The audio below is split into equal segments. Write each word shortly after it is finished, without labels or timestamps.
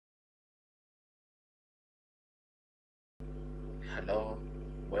Hello,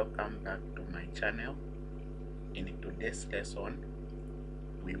 welcome back to my channel. In today's lesson,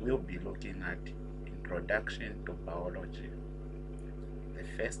 we will be looking at introduction to biology. The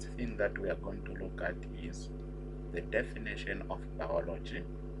first thing that we are going to look at is the definition of biology.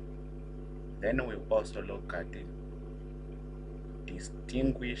 Then we'll also look at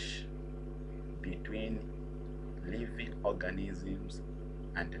distinguish between living organisms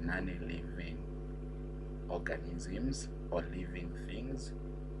and non-living organisms or living things.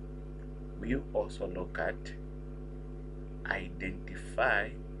 We'll also look at identify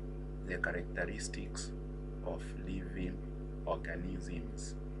the characteristics of living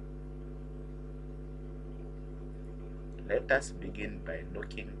organisms. Let us begin by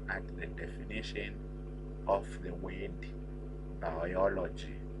looking at the definition of the word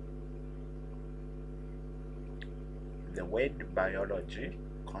biology. The word biology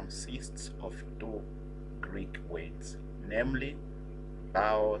consists of two Greek words, namely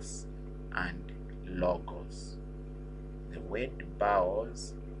bios and logos. The word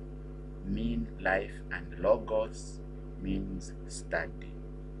bios means life and logos means study.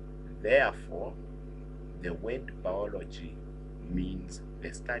 Therefore, the word biology means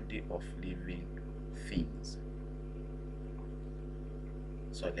the study of living things.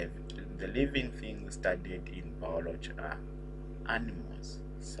 So the living things studied in biology are animals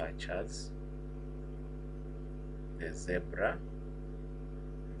such as the zebra,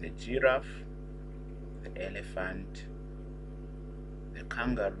 the giraffe, the elephant, the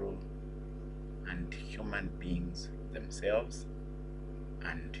kangaroo, and human beings themselves,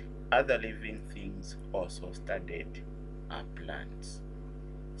 and other living things also studied are plants,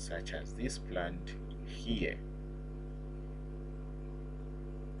 such as this plant here.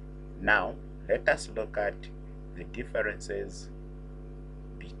 Now, let us look at the differences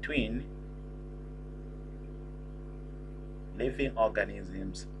between living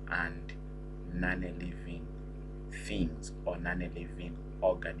organisms and non-living things or non-living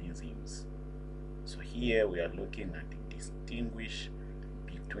organisms. So here we are looking at distinguish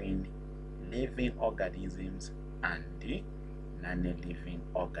between living organisms and the non-living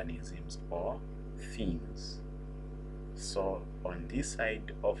organisms or things. So on this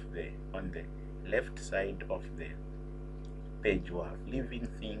side of on the left side of the page we have living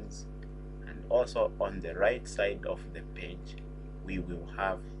things, and also on the right side of the page we will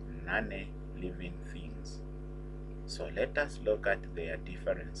have non-living things. So let us look at their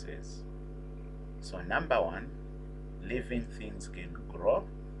differences. So number one, living things can grow.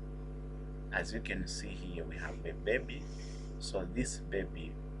 As you can see here, we have a baby. So this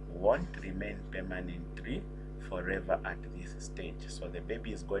baby won't remain permanently forever at this stage. So the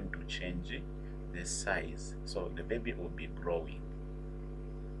baby is going to change the size. So the baby will be growing.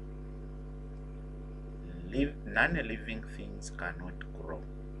 Non-living things cannot grow.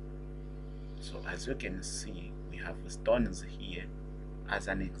 So as you can see, we have stones here as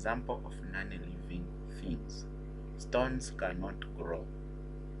an example of non-living things. Stones cannot grow.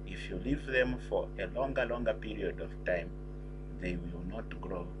 If you leave them for a longer period of time, they will not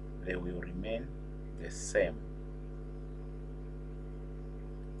grow. They will remain the same.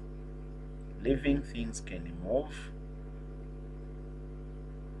 Living things can move.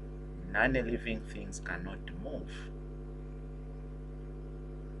 Non-living things cannot move.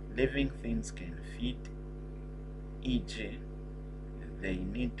 Living things can feed, e.g., they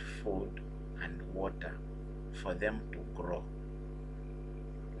need food and water for them to grow.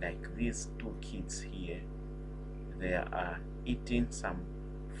 Like these two kids here, they are eating some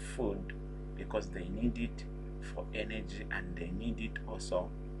food because they need it for energy and they need it also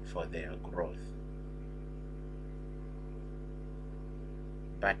for their growth.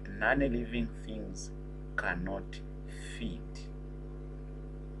 But non-living things cannot feed.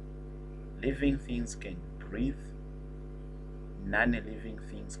 Living things can breathe. Non-living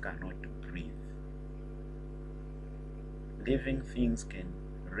things cannot breathe. Living things can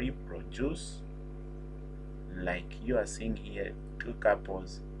reproduce. Like you are seeing here, two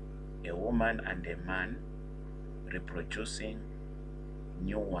couples, a woman and a man, reproducing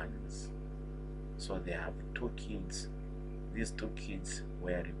new ones. So they have two kids. These two kids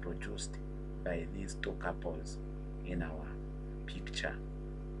were reproduced by these two couples in our picture.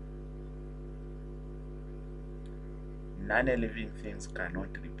 Non-living things cannot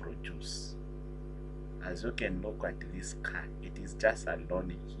reproduce. As you can look at this car, it is just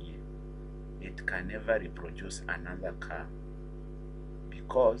alone here. It can never reproduce another car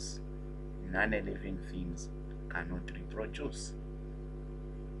because non-living things cannot reproduce.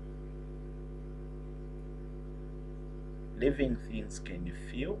 Living things can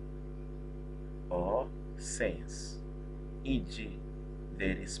feel or sense. e.g.,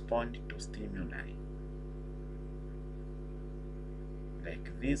 they respond to stimuli.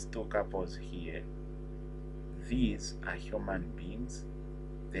 Like these two couples here, these are human beings.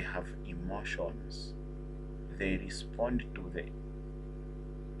 They have emotions. They respond to the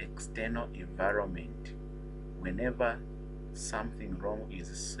external environment whenever something wrong is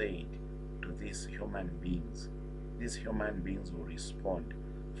said to these human beings. These human beings will respond.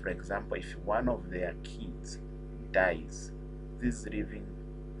 For example, if one of their kids dies, these living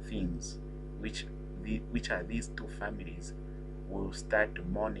things, which are these two families, will start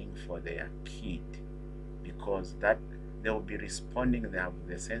mourning for their kid, because that they will be responding. They have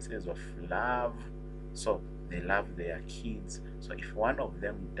the senses of love, so they love their kids. So if one of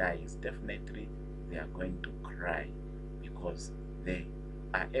them dies, definitely they are going to cry, because they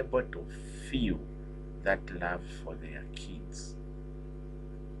are able to feel that love for their kids.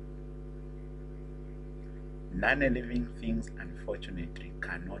 Non-living things, unfortunately,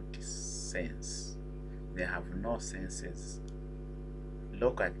 cannot sense. They have no senses.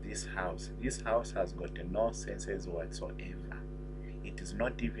 Look at this house. This house has got no senses whatsoever. It is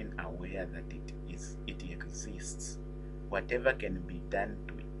not even aware that it exists. Whatever can be done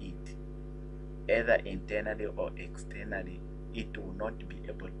to it, either internally or externally, it will not be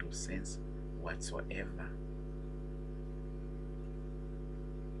able to sense whatsoever.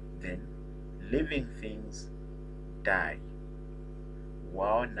 Then living things die,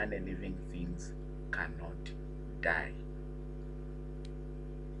 while non-living things cannot die.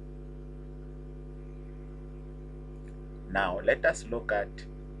 Now let us look at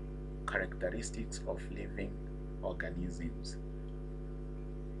characteristics of living organisms.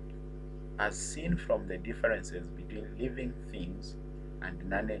 As seen from the differences between living things and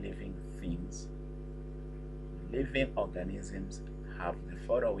non-living things, living organisms have the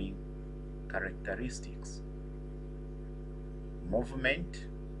following characteristics: movement,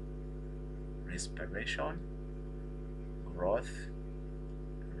 respiration, growth,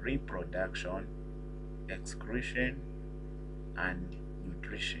 reproduction, excretion, and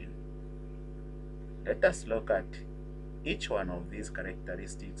nutrition. Let us look at each one of these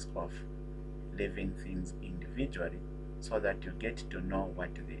characteristics of living things individually so that you get to know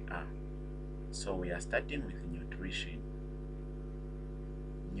what they are. So we are starting with nutrition.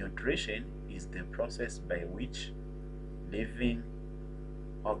 Nutrition is the process by which living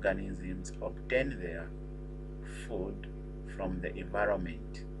organisms obtain their food from the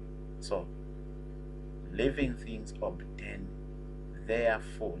environment. So living things obtain their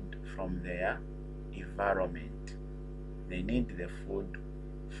food from their environment. They need the food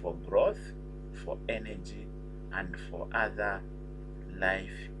for growth, for energy, and for other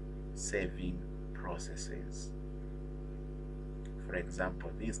life-saving processes. For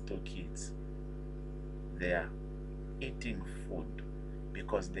example, these two kids, they are eating food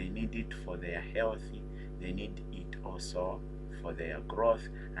because they need it for their health, they need it also for their growth,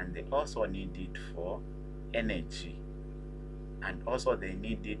 and they also need it for energy, and also they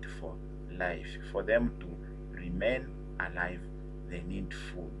need it for life. For them to remain alive, they need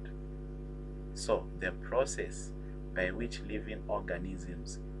food. So the process by which living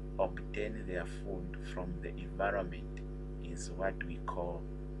organisms obtain their food from the environment is what we call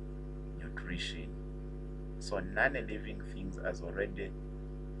nutrition. So non-living things, as already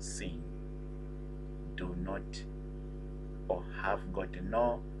seen, do not or have got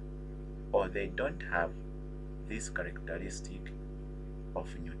no, or they don't have this characteristic of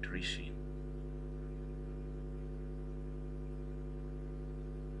nutrition.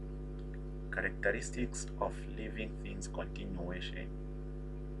 Characteristics of living things continuation.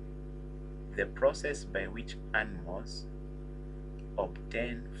 The process by which animals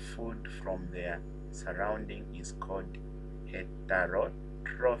obtain food from their surrounding is called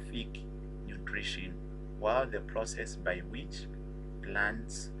heterotrophic nutrition, while the process by which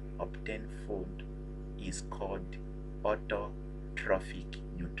plants obtain food is called autotrophic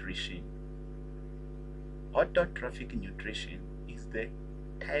nutrition. Autotrophic nutrition is the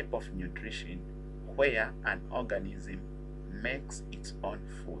type of nutrition where an organism makes its own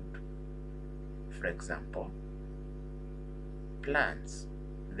food. For example, plants,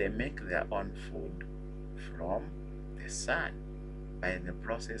 they make their own food from the sun by the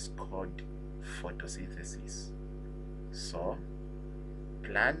process called photosynthesis. So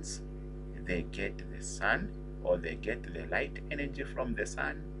plants, they get the sun, or they get the light energy from the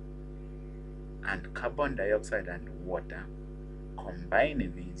sun, and carbon dioxide and water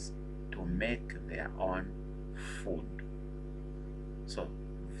combine these to make their own food. So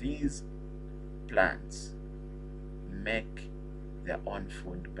these plants make their own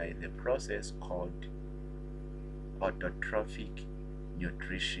food by the process called autotrophic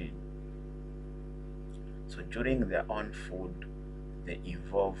nutrition. So during their own food, they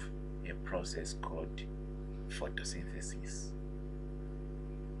involve a process called photosynthesis.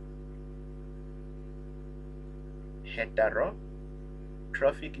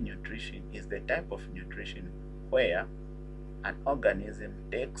 Heterotrophic nutrition is the type of nutrition where an organism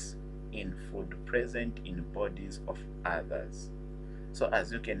takes in food present in bodies of others. So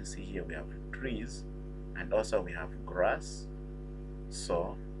as you can see here, we have trees and also we have grass.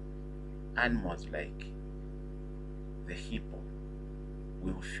 So animals like the hippo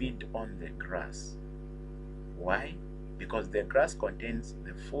will feed on the grass. Why? Because the grass contains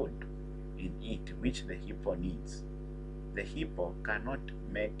the food in it which the hippo needs. The hippo cannot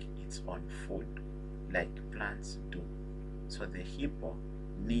make its own food like plants do. So the hippo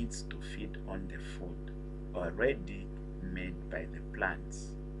needs to feed on the food already made by the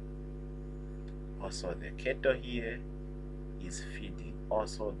plants. Also the cattle here is feeding.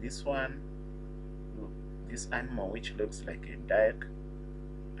 Also this one, this animal which looks like a duck,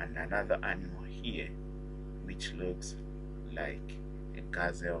 and another animal here which looks like a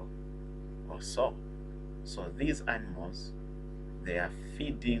gazelle or so. So these animals, they are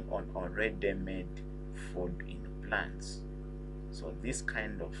feeding on already made food in plants. So this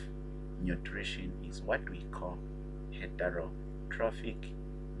kind of nutrition is what we call heterotrophic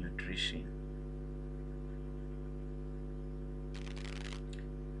nutrition.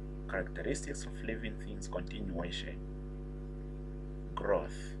 Characteristics of living things: continuation,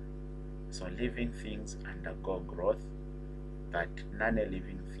 growth. So living things undergo growth, but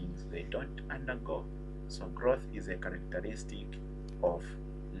non-living things, they don't undergo. So growth is a characteristic of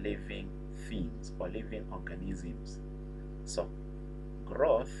living things or living organisms. So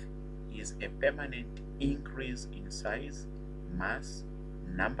growth is a permanent increase in size, mass,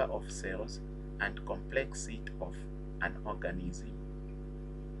 number of cells, and complexity of an organism.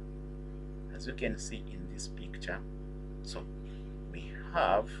 As you can see in this picture, so we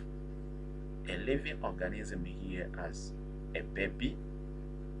have a living organism here as a baby,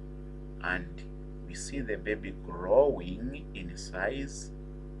 and we see the baby growing in size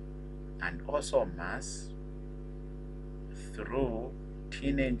and also mass through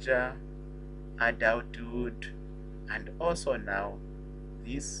teenager, adulthood, and also now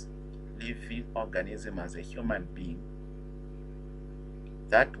this living organism as a human being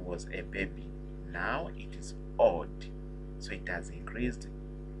that was a baby, now it is old. So it has increased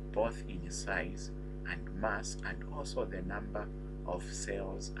both in size and mass, and also the number of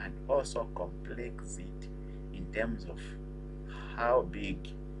cells, and also complexity in terms of how big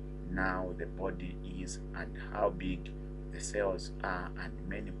now the body is and how big the cells are, and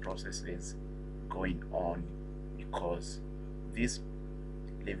many processes going on, because this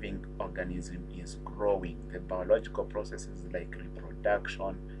living organism is growing. The biological processes like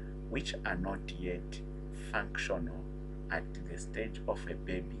reproduction, which are not yet functional at the stage of a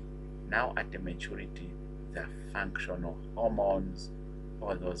baby, now at the maturity, the functional hormones,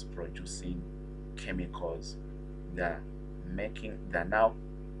 all those producing chemicals, they're now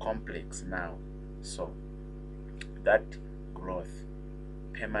complex now. So that growth,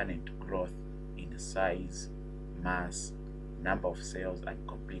 permanent growth in size, mass, number of cells, and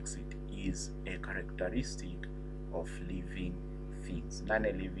complexity is a characteristic of living things.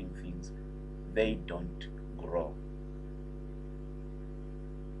 Non-living things, they don't grow.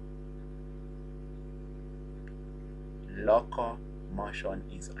 Locomotion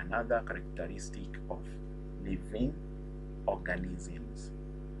is another characteristic of living organisms.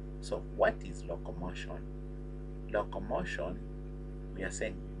 So what is locomotion? Locomotion, we are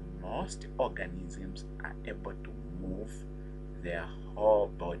saying most organisms are able to move their whole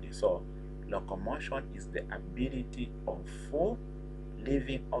body. So locomotion is the ability of full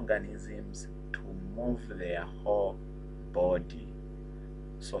living organisms to move their whole body.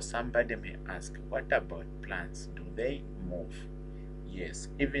 So somebody may ask, what about plants? Do they move? Yes,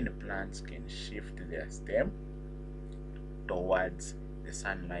 even plants can shift their stem towards the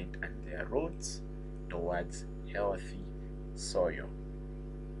sunlight and their roots towards healthy soil.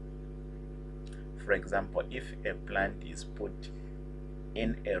 For example, if a plant is put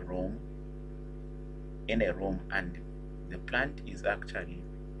in a room and the plant is actually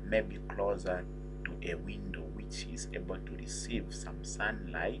maybe closer to a window which is able to receive some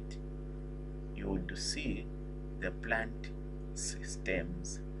sunlight, you would see the plant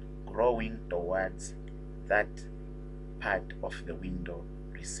stems growing towards that part of the window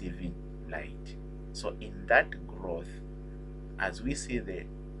receiving light. So in that growth, as we see the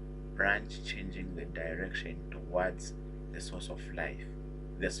branch changing the direction towards the source of light,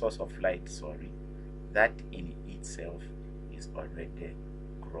 that in itself is already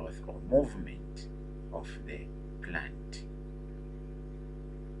growth or movement of the plant.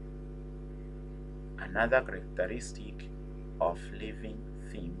 Another characteristic of living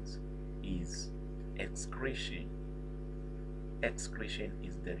things is excretion. Excretion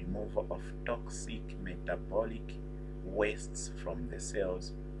is the removal of toxic metabolic wastes from the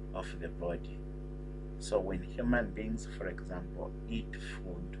cells of the body. So when human beings, for example, eat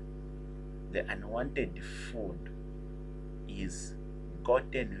food, the unwanted food is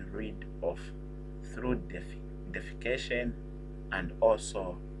gotten rid of through defecation and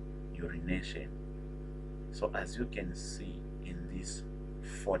also urination. So as you can see in this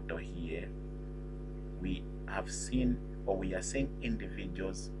photo here, we are seeing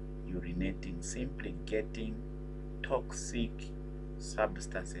individuals urinating, simply getting toxic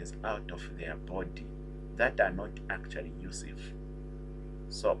substances out of their body that are not actually useful.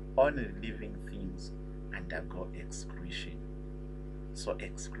 So only living things undergo excretion. So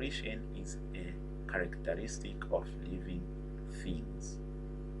excretion is a characteristic of living things.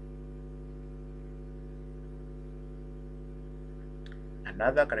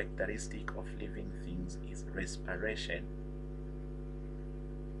 Another characteristic of living things is respiration.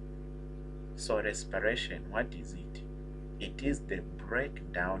 So respiration, what is it? It is the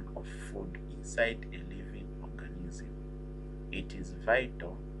breakdown of food inside a living organism. It is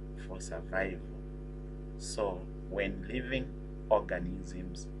vital for survival. So when living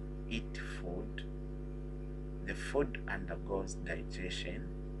organisms eat food, the food undergoes digestion,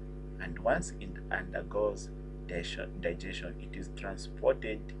 and once it undergoes digestion, it is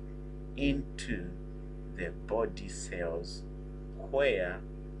transported into the body cells, where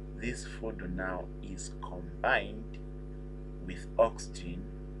this food now is combined with oxygen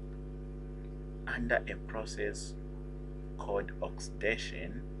under a process called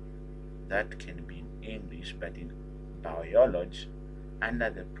oxidation, that can be in English, but in biology under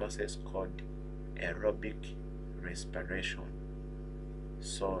the process called aerobic respiration.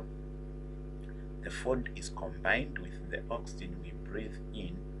 So the food is combined with the oxygen we breathe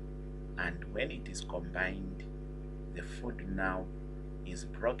in, and when it is combined, the food now is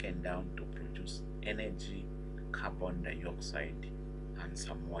broken down to produce energy, carbon dioxide, and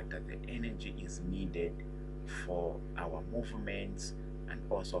some water. The energy is needed for our movements and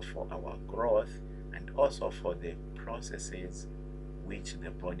also for our growth and also for the processes which the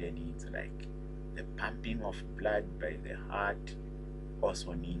body needs, like the pumping of blood by the heart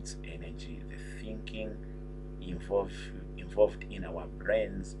also needs energy. The thinking involved in our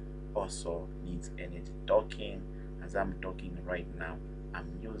brains also needs energy. Talking, as I'm talking right now,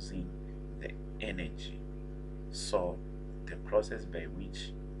 I'm using the energy. So the process by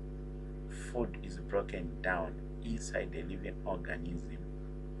which food is broken down inside the living organism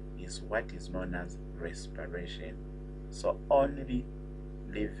is what is known as respiration. So only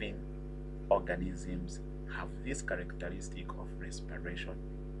living organisms have this characteristic of respiration.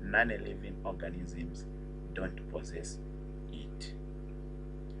 Non-living organisms don't possess it.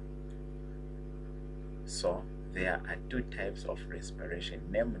 So there are two types of respiration,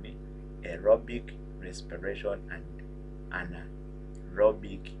 namely aerobic respiration and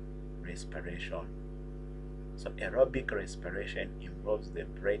anaerobic respiration. So aerobic respiration involves the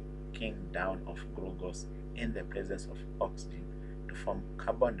breaking down of glucose in the presence of oxygen to form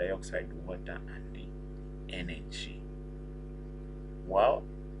carbon dioxide, water, and energy, while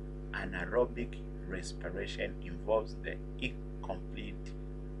anaerobic respiration involves the incomplete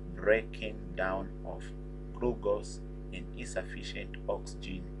breaking down of glucose and insufficient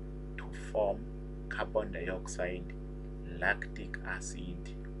oxygen to form carbon dioxide, lactic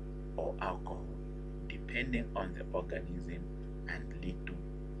acid, or alcohol, depending on the organism, and lead to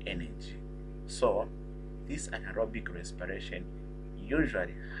energy. So this anaerobic respiration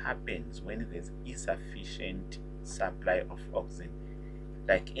usually happens when there's insufficient supply of oxygen,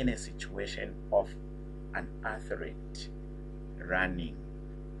 like in a situation of an athlete running.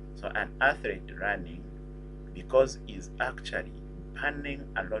 So an athlete running, because is actually burning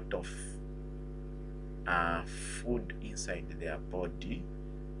a lot of food inside their body,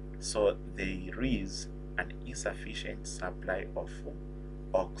 so there is an insufficient supply of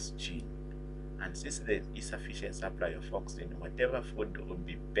oxygen. And since there is insufficient supply of oxygen, whatever food will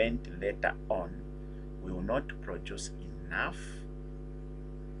be burnt later on will not produce enough.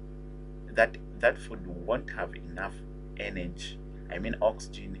 That food won't have enough energy,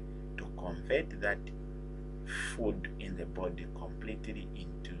 oxygen, to convert that food in the body completely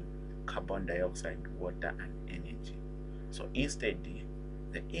into carbon dioxide, water, and energy. So instead,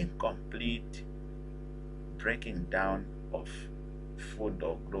 the incomplete breaking down of food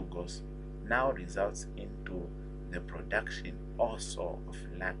or glucose now results into the production also of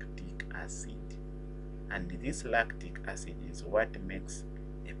lactic acid. And this lactic acid is what makes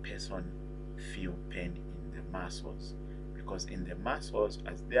a person feel pain in the muscles, because in the muscles,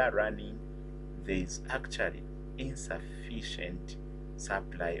 as they are running, there is actually insufficient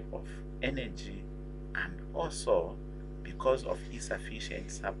supply of energy, and also because of insufficient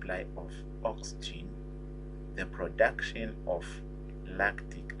supply of oxygen, the production of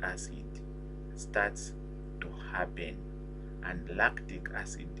lactic acid starts to happen, and lactic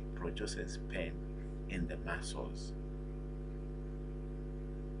acid produces pain in the muscles.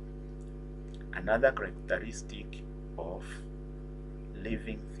 Another characteristic of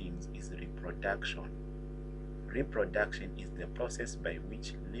living things is reproduction. Reproduction is the process by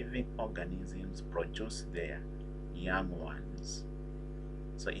which living organisms produce their young ones.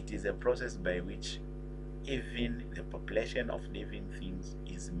 So it is a process by which even the population of living things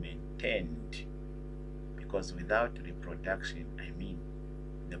is maintained, because without reproduction,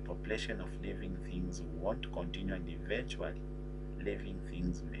 the population of living things won't continue, and eventually living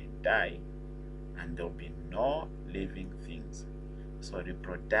things may die and there will be no living things. So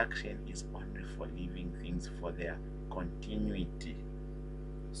reproduction is only for living things, for their continuity.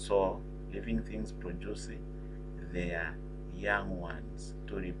 So living things produce their young ones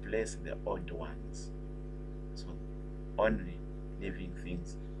to replace the old ones. So only living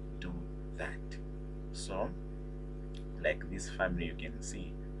things do that. So like this family, you can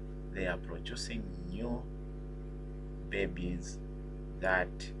see they are producing new babies that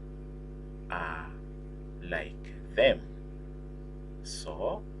are like them,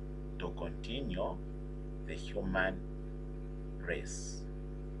 so to continue the human race.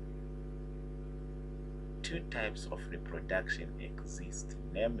 Two types of reproduction exist,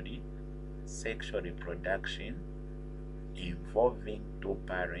 namely sexual reproduction involving two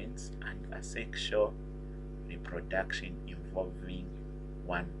parents and asexual reproduction involving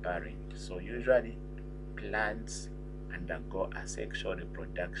one parent. So usually plants undergo asexual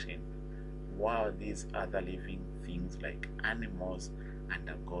reproduction, while these other living things like animals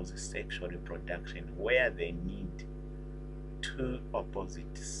undergoes sexual reproduction, where they need two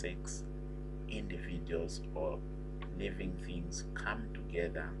opposite sex individuals or living things come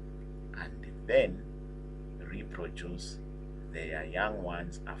together and then reproduce their young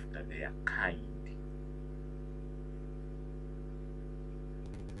ones after their kind.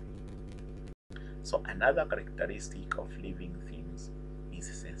 So another characteristic of living things is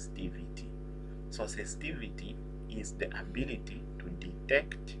sensitivity. So sensitivity is the ability to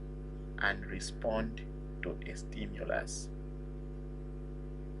detect and respond to a stimulus.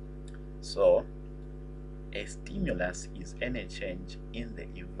 So a stimulus is any change in the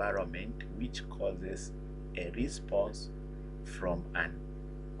environment which causes a response from an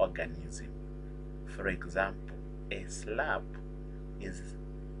organism. For example, a slap is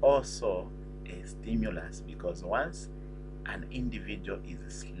also a stimulus, because once an individual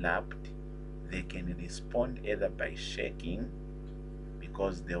is slapped, they can respond either by shaking,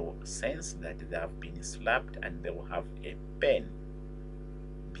 because they will sense that they have been slapped, and they will have a pain,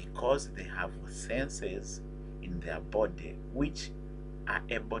 because they have senses in their body which are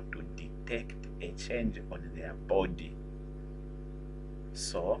able to detect a change on their body.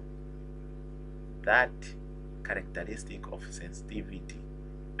 So that characteristic of sensitivity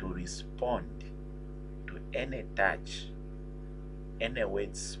to respond to any touch, any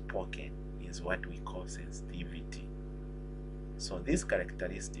words spoken, is what we call sensitivity. So this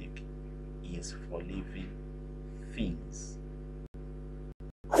characteristic is for living things.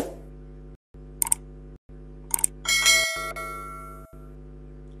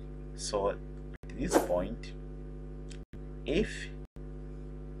 So at this point, if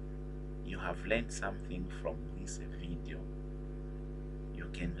you have learned something from this video, you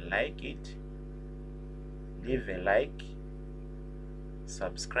can like it, leave a like,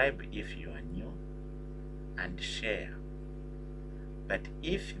 subscribe if you are new, and share. But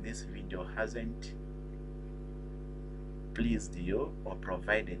if this video hasn't pleased you or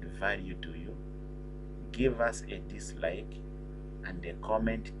provided value to you, give us a dislike and a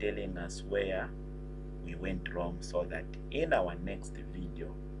comment telling us where we went wrong, so that in our next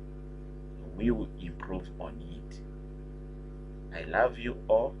video we will improve on it. I love you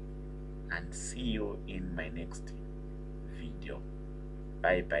all and see you in my next video.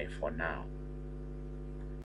 Bye bye for now.